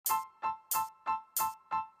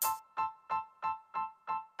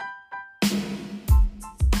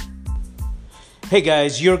Hey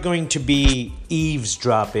guys, you're going to be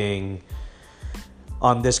eavesdropping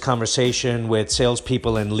on this conversation with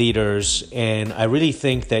salespeople and leaders, and I really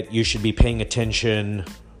think that you should be paying attention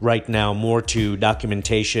right now more to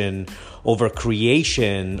documentation over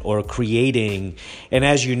creation or creating. And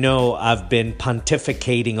as you know, I've been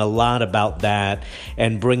pontificating a lot about that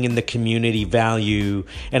and bringing the community value.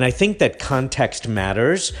 And I think that context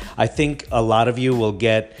matters. I think a lot of you will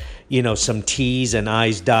get some T's and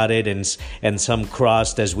I's dotted and some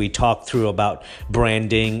crossed as we talk through about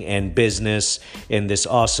branding and business in this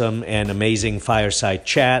awesome and amazing fireside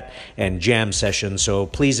chat and jam session. So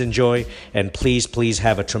please enjoy, and please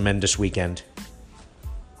have a tremendous weekend.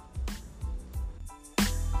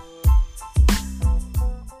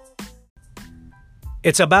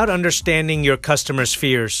 It's about understanding your customers'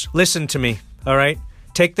 fears. Listen to me, all right?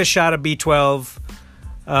 Take the shot of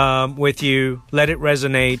B12 with you. Let it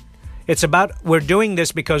resonate. It's about, we're doing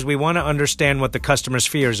this because we want to understand what the customer's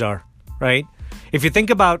fears are, right? If you think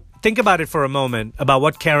about it for a moment, about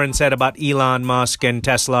what Karen said about Elon Musk and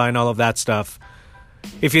Tesla and all of that stuff.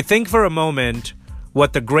 If you think for a moment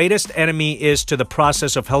what the greatest enemy is to the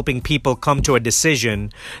process of helping people come to a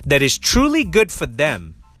decision that is truly good for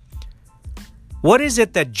them, what is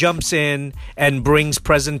it that jumps in and brings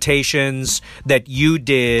presentations that you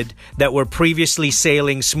did that were previously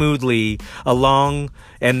sailing smoothly along,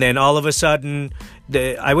 and then all of a sudden,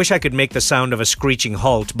 I wish I could make the sound of a screeching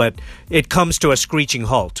halt, but it comes to a screeching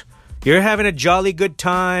halt. You're having a jolly good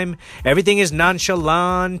time. Everything is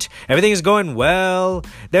nonchalant. Everything is going well.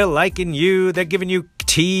 They're liking you. They're giving you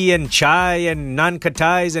tea and chai and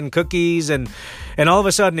naan-katais and cookies, and all of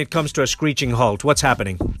a sudden it comes to a screeching halt. What's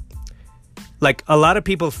happening? Like, a lot of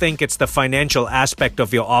people think it's the financial aspect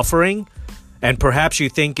of your offering, and perhaps you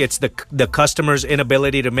think it's the customer's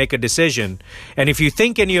inability to make a decision. And if you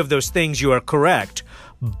think any of those things, you are correct.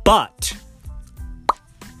 But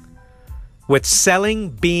with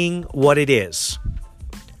selling being what it is,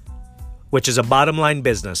 which is a bottom line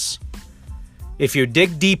business, if you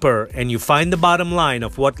dig deeper and you find the bottom line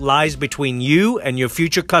of what lies between you and your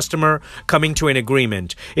future customer coming to an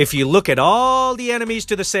agreement, if you look at all the enemies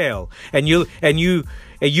to the sale, and you and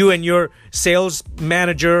your sales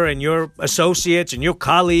manager and your associates and your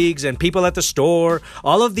colleagues and people at the store,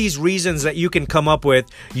 all of these reasons that you can come up with,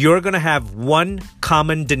 you're going to have one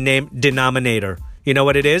common denominator. You know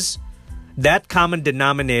what it is? That common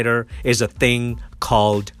denominator is a thing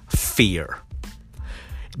called fear.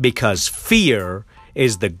 Because fear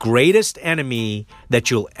is the greatest enemy that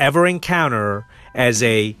you'll ever encounter as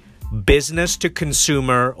a business to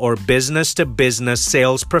consumer or business to business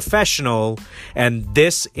sales professional. And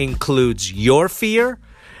this includes your fear.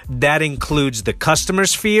 That includes the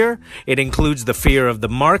customer's fear. It includes the fear of the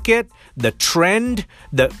market, the trend,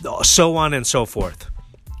 so on and so forth.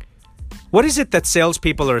 What is it that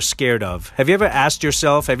salespeople are scared of? Have you ever asked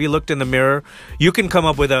yourself, have you looked in the mirror? You can come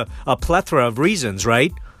up with a plethora of reasons,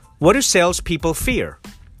 right? What do salespeople fear?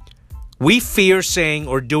 We fear saying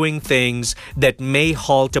or doing things that may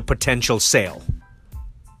halt a potential sale.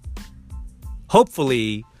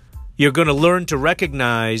 Hopefully, you're going to learn to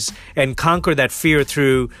recognize and conquer that fear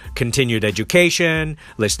through continued education,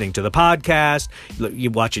 listening to the podcast, you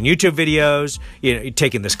watching YouTube videos,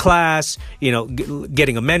 taking this class,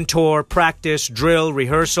 getting a mentor, practice, drill,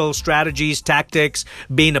 rehearsal, strategies, tactics,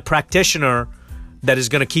 being a practitioner that is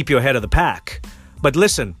going to keep you ahead of the pack. But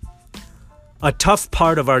listen, a tough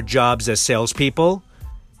part of our jobs as salespeople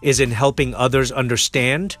is in helping others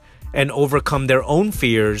understand and overcome their own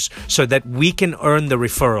fears so that we can earn the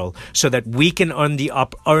referral, so that we can earn the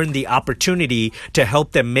opportunity to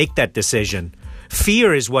help them make that decision.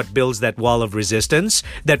 Fear is what builds that wall of resistance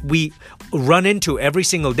that we run into every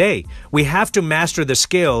single day. We have to master the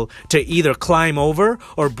skill to either climb over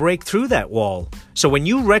or break through that wall. So when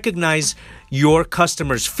you recognize your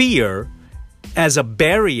customer's fear as a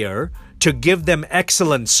barrier to give them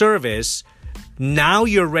excellent service, now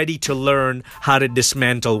you're ready to learn how to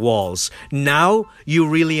dismantle walls. Now you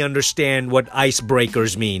really understand what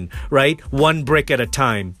icebreakers mean, right? One brick at a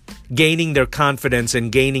time, gaining their confidence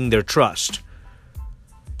and gaining their trust.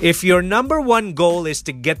 If your number one goal is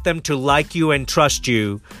to get them to like you and trust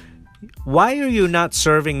you, why are you not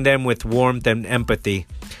serving them with warmth and empathy?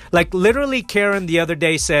 Like, literally, Karen the other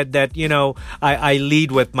day said that, I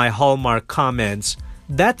lead with my hallmark comments.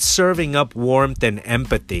 That's serving up warmth and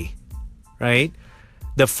empathy, right?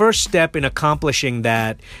 The first step in accomplishing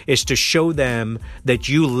that is to show them that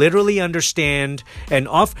you literally understand and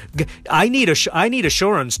I need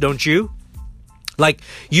assurance, don't you? Like,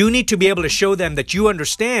 you need to be able to show them that you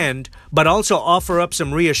understand, but also offer up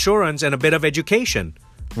some reassurance and a bit of education,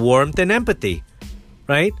 warmth and empathy,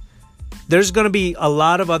 right? There's going to be a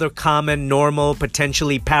lot of other common, normal,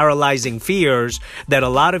 potentially paralyzing fears that a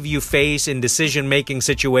lot of you face in decision-making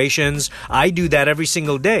situations. I do that every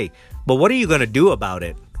single day. But what are you going to do about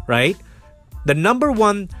it, right? The number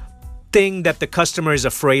one thing that the customer is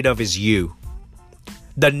afraid of is you.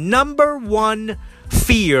 The number one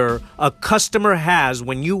fear a customer has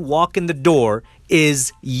when you walk in the door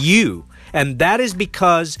is you. And that is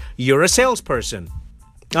because you're a salesperson.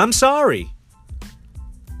 I'm sorry.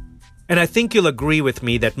 And I think you'll agree with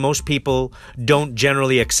me that most people don't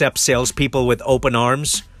generally accept salespeople with open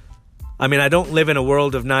arms. I mean, I don't live in a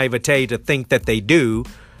world of naivete to think that they do.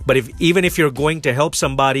 But even if you're going to help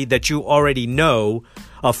somebody that you already know,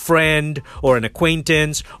 a friend or an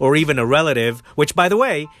acquaintance or even a relative, which, by the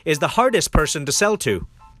way, is the hardest person to sell to.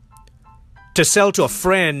 To sell to a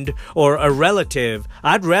friend or a relative,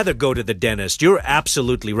 I'd rather go to the dentist. You're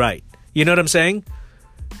absolutely right. You know what I'm saying?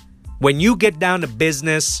 When you get down to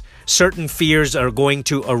business, certain fears are going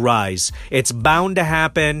to arise. It's bound to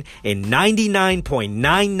happen in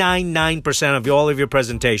 99.999% of all of your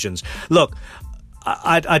presentations. Look,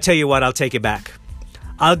 I tell you what, I'll take it back.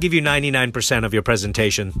 I'll give you 99% of your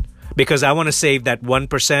presentation because I want to save that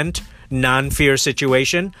 1% non-fear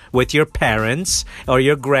situation with your parents or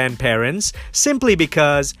your grandparents simply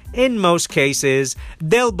because in most cases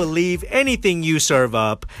they'll believe anything you serve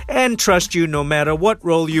up and trust you no matter what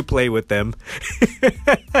role you play with them.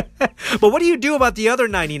 But what do you do about the other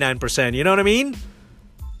 99%? You know what I mean?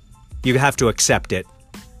 You have to accept it.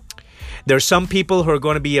 There's some people who are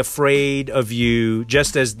going to be afraid of you,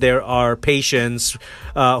 just as there are patients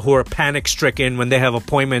who are panic-stricken when they have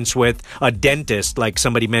appointments with a dentist, like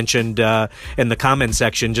somebody mentioned in the comment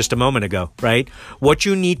section just a moment ago, right? What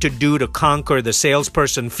you need to do to conquer the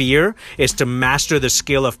salesperson fear is to master the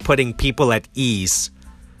skill of putting people at ease.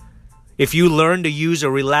 If you learn to use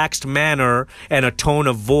a relaxed manner and a tone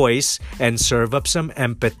of voice and serve up some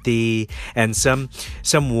empathy and some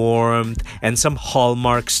warmth and some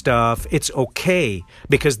hallmark stuff, it's okay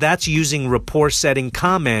because that's using rapport-setting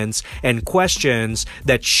comments and questions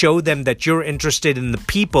that show them that you're interested in the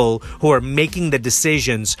people who are making the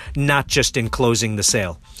decisions, not just in closing the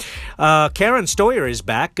sale. Karen Stoyer is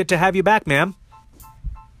back. Good to have you back, ma'am.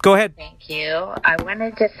 Go ahead. Thank you. I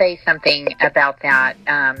wanted to say something about that.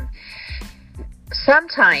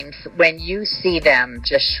 Sometimes when you see them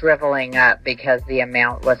just shriveling up because the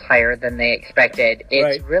amount was higher than they expected,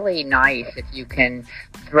 it's really nice if you can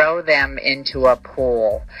throw them into a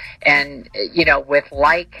pool and, you know, with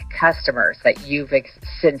like customers that you've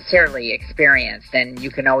sincerely experienced. And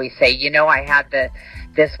you can always say, you know, I had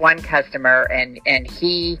this one customer and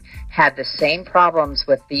he had the same problems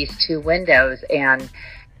with these two windows and,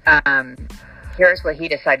 here's what he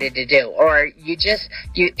decided to do. Or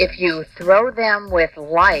if you throw them with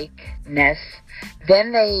likeness,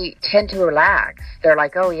 then they tend to relax. They're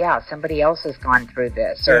like, oh yeah, somebody else has gone through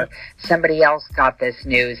this, or somebody else got this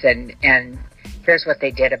news, and here's what they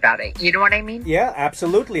did about it. You know what I mean? Yeah,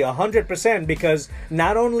 absolutely, 100%. Because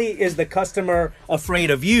not only is the customer afraid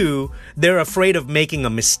of you, they're afraid of making a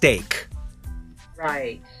mistake.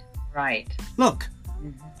 Right. Look,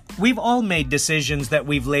 we've all made decisions that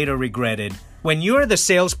we've later regretted. When you're the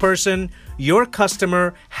salesperson, your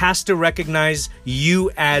customer has to recognize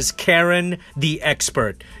you as Karen, the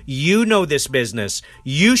expert. You know this business.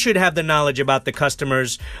 You should have the knowledge about the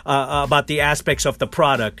customers, about the aspects of the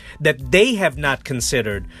product that they have not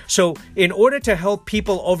considered. So in order to help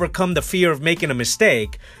people overcome the fear of making a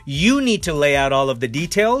mistake, you need to lay out all of the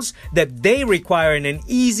details that they require in an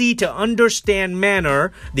easy to understand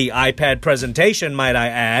manner, the iPad presentation, might I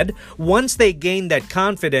add. Once they gain that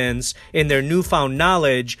confidence in their newfound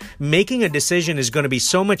knowledge, making a decision is going to be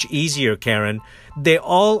so much easier, Karen. They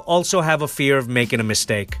all also have a fear of making a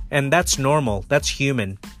mistake, and that's normal. That's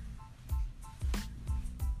human.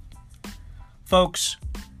 Folks,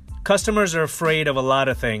 customers are afraid of a lot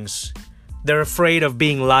of things. They're afraid of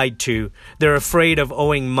being lied to. They're afraid of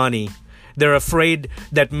owing money. They're afraid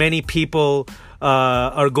that many people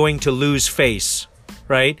are going to lose face,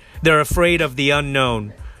 right? They're afraid of the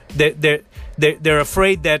unknown. They're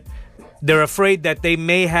afraid that they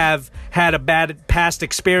may have had a bad past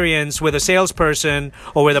experience with a salesperson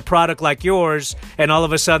or with a product like yours, and all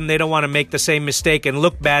of a sudden they don't want to make the same mistake and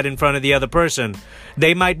look bad in front of the other person.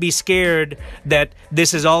 They might be scared that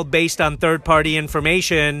this is all based on third-party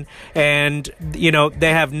information and, you know,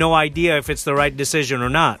 they have no idea if it's the right decision or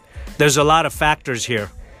not. There's a lot of factors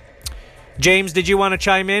here. James, did you want to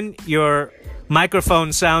chime in? Your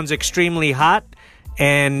microphone sounds extremely hot.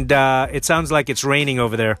 And it sounds like it's raining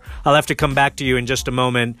over there. I'll have to come back to you in just a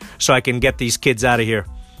moment so I can get these kids out of here.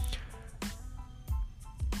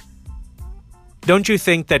 Don't you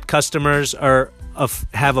think that customers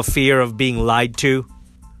have a fear of being lied to?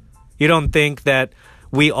 You don't think that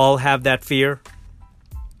we all have that fear?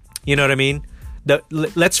 You know what I mean?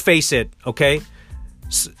 Let's face it, okay?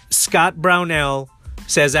 Scott Brownell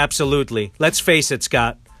says absolutely. Let's face it,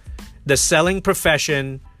 Scott. The selling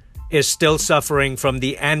profession is still suffering from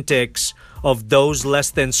the antics of those less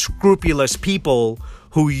than scrupulous people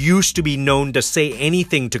who used to be known to say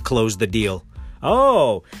anything to close the deal.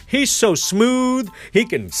 Oh, he's so smooth, he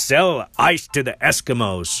can sell ice to the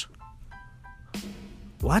Eskimos.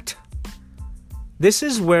 What? This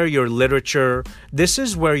is where your literature, this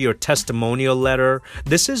is where your testimonial letter,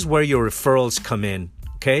 this is where your referrals come in,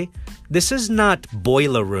 okay? This is not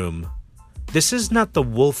Boiler Room. This is not the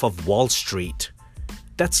Wolf of Wall Street.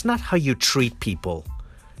 That's not how you treat people.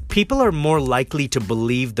 People are more likely to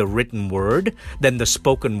believe the written word than the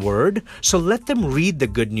spoken word, so let them read the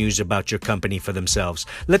good news about your company for themselves.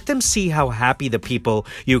 Let them see how happy the people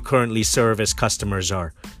you currently serve as customers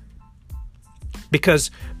are.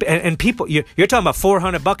 Because, and people, you're talking about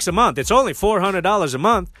 $400 a month. It's only $400 a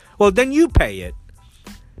month. Well, then you pay it.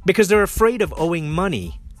 Because they're afraid of owing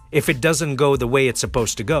money if it doesn't go the way it's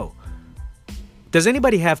supposed to go. Does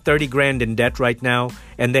anybody have 30 grand in debt right now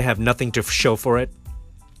and they have nothing to show for it?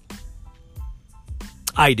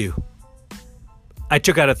 I do. I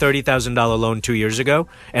took out a $30,000 loan 2 years ago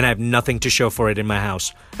and I have nothing to show for it in my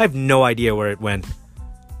house. I have no idea where it went.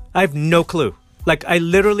 I have no clue. Like, I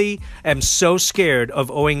literally am so scared of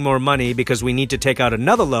owing more money because we need to take out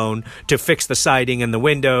another loan to fix the siding and the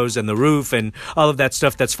windows and the roof and all of that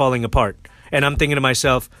stuff that's falling apart. And I'm thinking to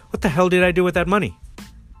myself, what the hell did I do with that money?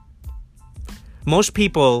 Most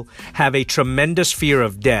people have a tremendous fear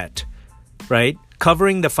of debt, right?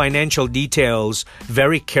 Covering the financial details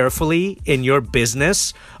very carefully in your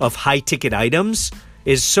business of high-ticket items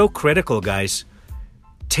is so critical, guys.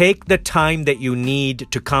 Take the time that you need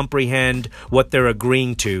to comprehend what they're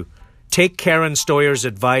agreeing to. Take Karen Stoyer's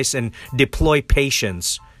advice and deploy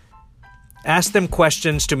patience. Ask them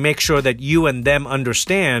questions to make sure that you and them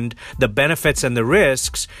understand the benefits and the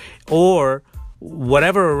risks, or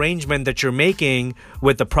whatever arrangement that you're making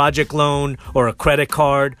with a project loan or a credit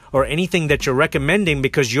card or anything that you're recommending,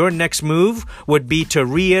 because your next move would be to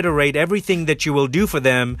reiterate everything that you will do for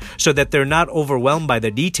them so that they're not overwhelmed by the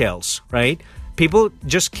details, right? People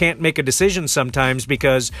just can't make a decision sometimes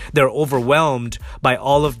because they're overwhelmed by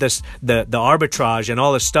all of this, the arbitrage and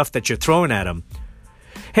all the stuff that you're throwing at them.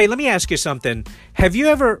 Hey, let me ask you something. Have you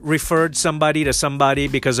ever referred somebody to somebody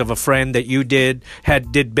because of a friend that you did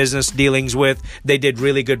business dealings with? They did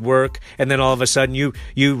really good work, and then all of a sudden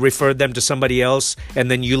you referred them to somebody else, and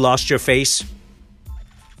then you lost your face?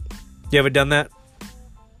 You ever done that?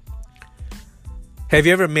 Have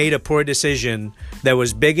you ever made a poor decision that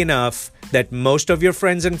was big enough that most of your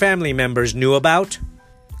friends and family members knew about?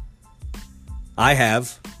 I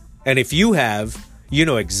have. And if you have, you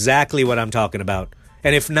know exactly what I'm talking about.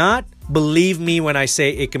 And if not, believe me when I say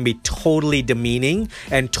it can be totally demeaning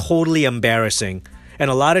and totally embarrassing. And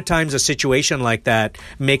a lot of times a situation like that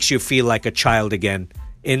makes you feel like a child again,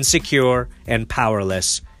 insecure and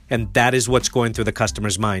powerless. And that is what's going through the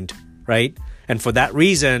customer's mind, right? And for that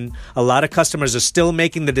reason, a lot of customers are still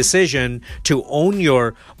making the decision to own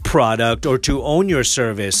your product or to own your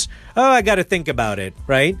service. Oh, I got to think about it,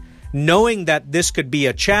 right? Knowing that this could be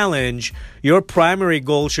a challenge, your primary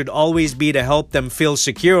goal should always be to help them feel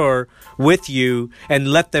secure with you and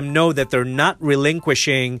let them know that they're not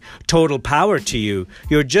relinquishing total power to you.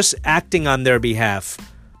 You're just acting on their behalf,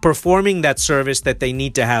 performing that service that they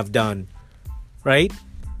need to have done, right?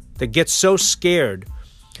 They get so scared.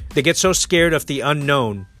 They get so scared of the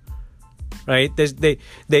unknown, right?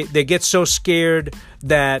 They get so scared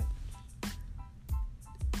that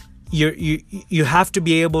you have to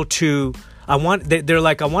be able to. They're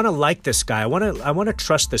like, I want to like this guy. I want to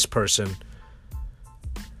trust this person.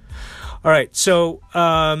 All right, so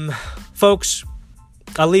folks,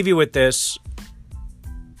 I'll leave you with this.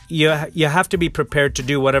 You have to be prepared to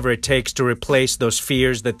do whatever it takes to replace those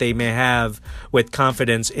fears that they may have with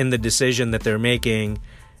confidence in the decision that they're making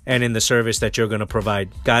and in the service that you're going to provide.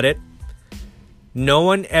 Got it? No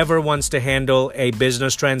one ever wants to handle a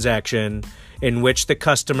business transaction in which the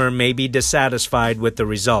customer may be dissatisfied with the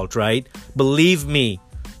result, right? Believe me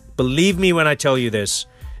when I tell you this.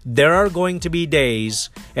 There are going to be days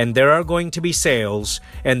and there are going to be sales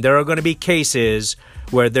and there are going to be cases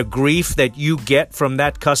where the grief that you get from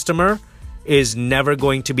that customer is never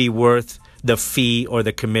going to be worth the fee or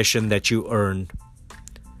the commission that you earn.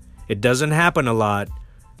 It doesn't happen a lot,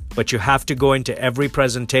 but you have to go into every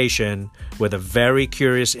presentation with a very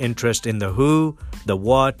curious interest in the who, the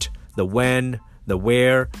what, the when, the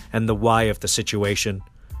where, and the why of the situation.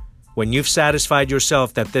 When you've satisfied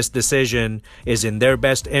yourself that this decision is in their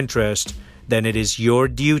best interest, then it is your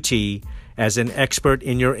duty as an expert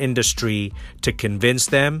in your industry to convince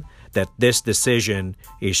them that this decision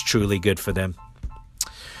is truly good for them.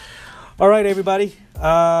 All right, everybody.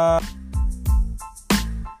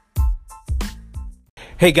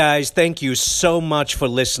 Hey guys, thank you so much for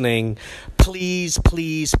listening. Please,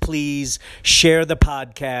 please, please share the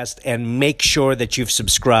podcast and make sure that you've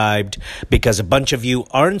subscribed, because a bunch of you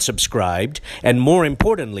aren't subscribed. And more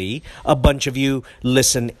importantly, a bunch of you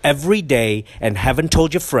listen every day and haven't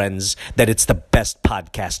told your friends that it's the best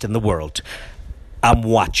podcast in the world. I'm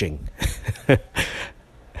watching.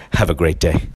 Have a great day.